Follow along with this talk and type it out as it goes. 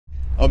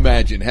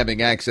Imagine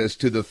having access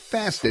to the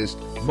fastest,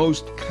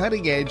 most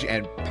cutting-edge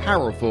and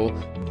powerful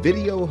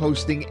video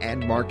hosting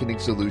and marketing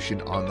solution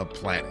on the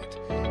planet.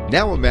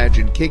 Now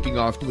imagine kicking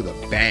off with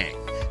a bang,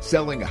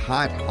 selling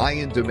hot,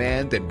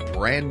 high-in-demand and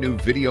brand-new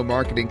video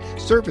marketing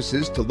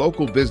services to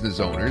local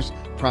business owners,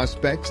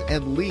 prospects,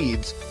 and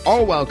leads,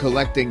 all while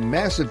collecting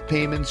massive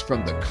payments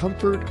from the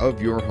comfort of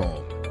your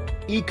home.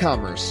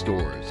 E-commerce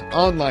stores,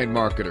 online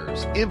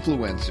marketers,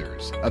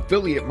 influencers,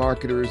 affiliate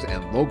marketers,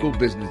 and local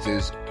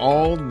businesses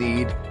all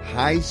need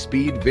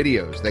high-speed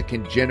videos that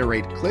can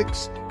generate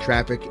clicks,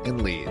 traffic,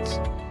 and leads.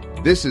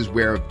 This is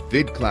where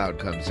ViidCloud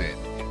comes in.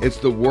 It's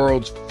the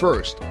world's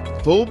first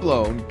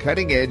full-blown,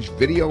 cutting-edge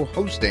video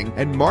hosting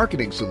and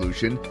marketing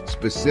solution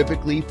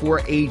specifically for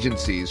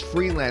agencies,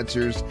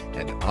 freelancers,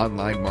 and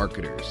online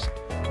marketers.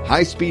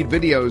 High-speed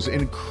videos,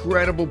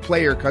 incredible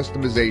player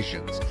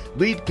customizations,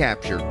 lead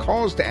capture,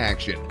 calls to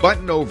action,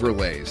 button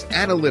overlays,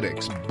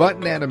 analytics,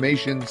 button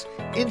animations,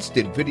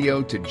 instant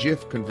video to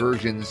GIF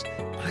conversions.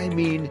 I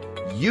mean,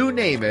 you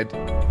name it,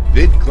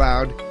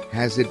 ViidCloud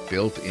has it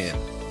built in.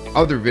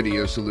 Other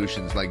video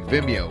solutions like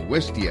Vimeo,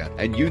 Wistia,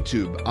 and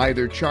YouTube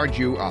either charge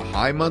you a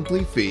high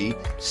monthly fee,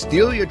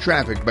 steal your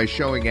traffic by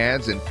showing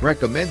ads and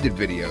recommended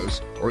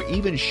videos, or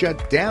even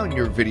shut down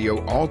your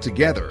video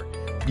altogether.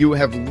 You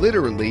have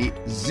literally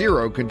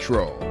zero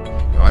control.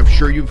 Now, I'm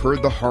sure you've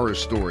heard the horror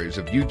stories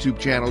of YouTube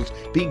channels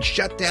being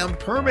shut down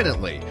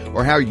permanently,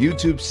 or how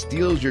YouTube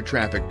steals your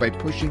traffic by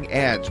pushing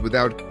ads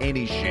without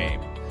any shame,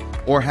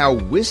 or how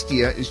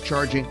Wistia is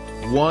charging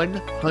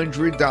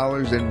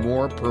 $100 and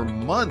more per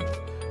month,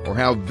 or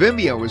how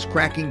Vimeo is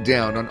cracking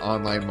down on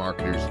online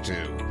marketers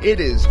too. It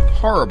is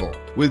horrible.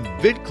 With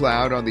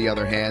ViidCloud, on the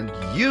other hand,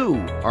 you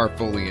are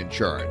fully in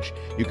charge.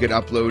 You can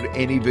upload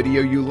any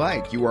video you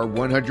like. You are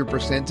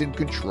 100% in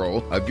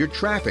control of your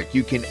traffic.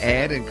 You can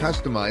add and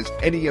customize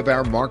any of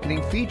our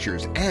marketing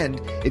features.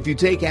 And if you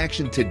take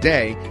action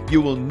today,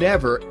 you will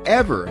never,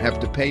 ever have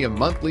to pay a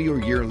monthly or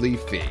yearly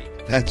fee.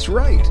 That's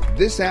right.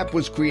 This app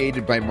was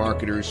created by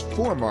marketers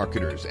for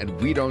marketers, and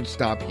we don't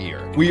stop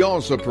here. We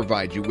also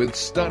provide you with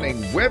stunning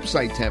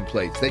website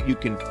templates that you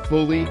can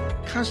fully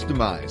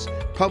customize,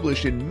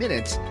 publish in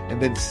minutes,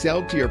 and then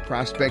sell to your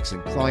prospects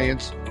and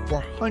clients for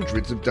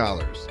hundreds of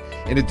dollars.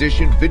 In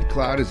addition,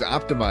 ViidCloud is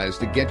optimized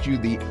to get you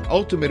the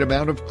ultimate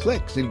amount of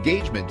clicks,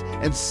 engagement,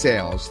 and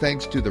sales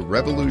thanks to the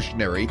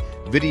revolutionary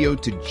video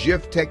to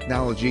GIF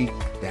technology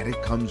that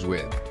it comes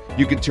with.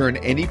 You can turn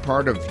any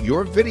part of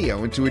your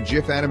video into a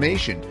GIF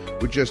animation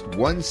with just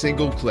one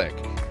single click,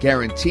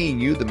 guaranteeing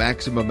you the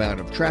maximum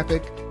amount of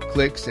traffic,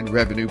 clicks, and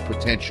revenue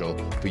potential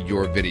for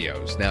your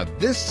videos. Now,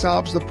 this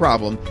solves the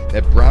problem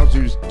that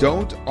browsers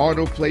don't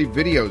autoplay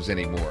videos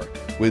anymore.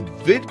 With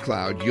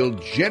ViidCloud, you'll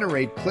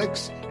generate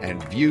clicks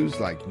and views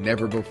like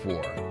never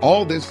before.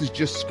 All this is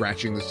just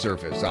scratching the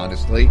surface,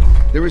 honestly.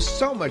 There is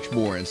so much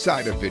more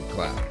inside of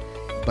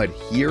ViidCloud. But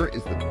here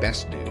is the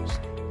best news.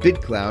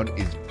 ViidCloud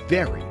is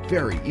very,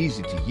 very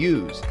easy to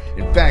use.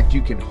 In fact,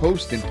 you can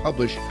host and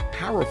publish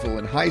powerful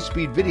and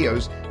high-speed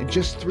videos in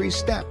just 3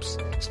 steps.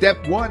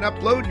 Step 1,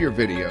 upload your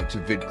video to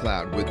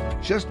ViidCloud with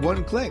just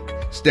one click.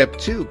 Step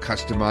 2,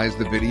 customize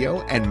the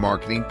video and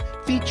marketing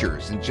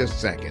features in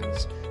just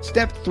seconds.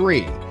 Step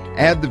 3,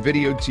 add the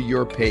video to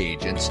your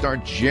page and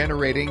start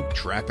generating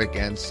traffic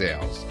and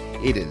sales.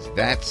 It is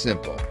that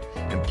simple.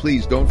 And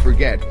please don't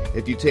forget,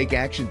 if you take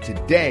action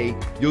today,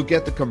 you'll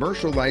get the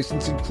commercial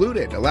license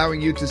included,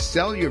 allowing you to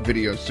sell your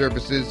video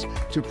services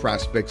to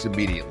prospects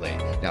immediately.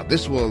 Now,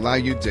 this will allow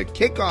you to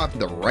kick off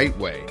the right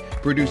way,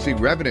 producing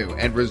revenue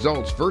and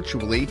results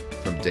virtually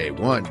from day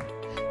one.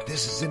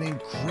 This is an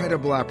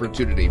incredible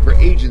opportunity for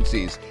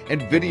agencies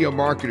and video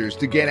marketers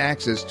to get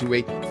access to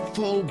a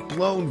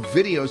full-blown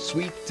video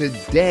suite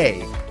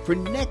today for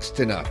next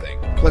to nothing,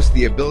 plus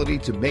the ability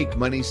to make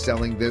money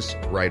selling this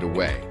right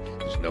away.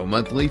 There's no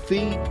monthly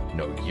fee,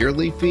 no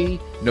yearly fee,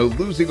 no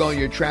losing all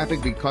your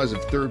traffic because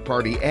of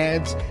third-party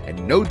ads,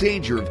 and no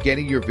danger of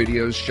getting your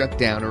videos shut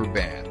down or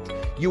banned.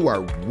 You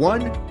are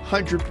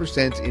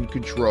 100% in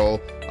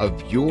control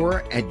of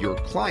your and your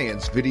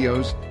clients'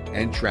 videos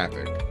and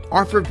traffic.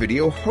 Offer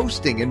video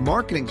hosting and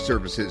marketing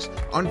services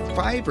on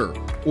Fiverr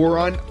or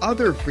on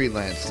other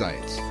freelance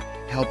sites.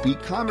 Help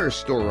e-commerce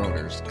store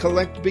owners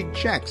collect big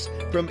checks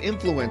from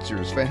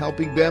influencers for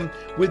helping them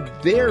with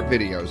their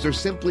videos, or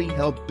simply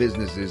help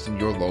businesses in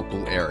your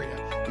local area.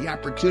 The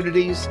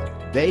opportunities,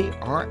 they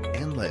are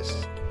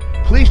endless.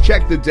 Please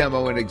check the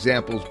demo and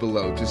examples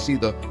below to see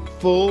the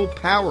full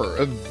power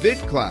of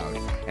ViidCloud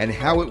and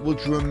how it will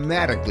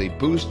dramatically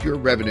boost your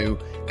revenue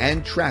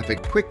and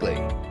traffic quickly.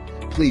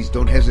 Please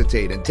don't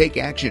hesitate and take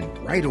action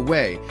right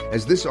away,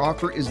 as this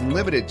offer is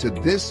limited to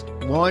this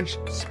launch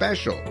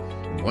special.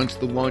 And once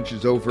the launch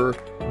is over,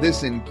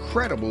 this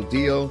incredible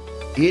deal,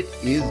 it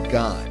is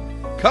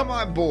gone. Come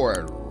on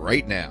board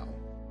right now.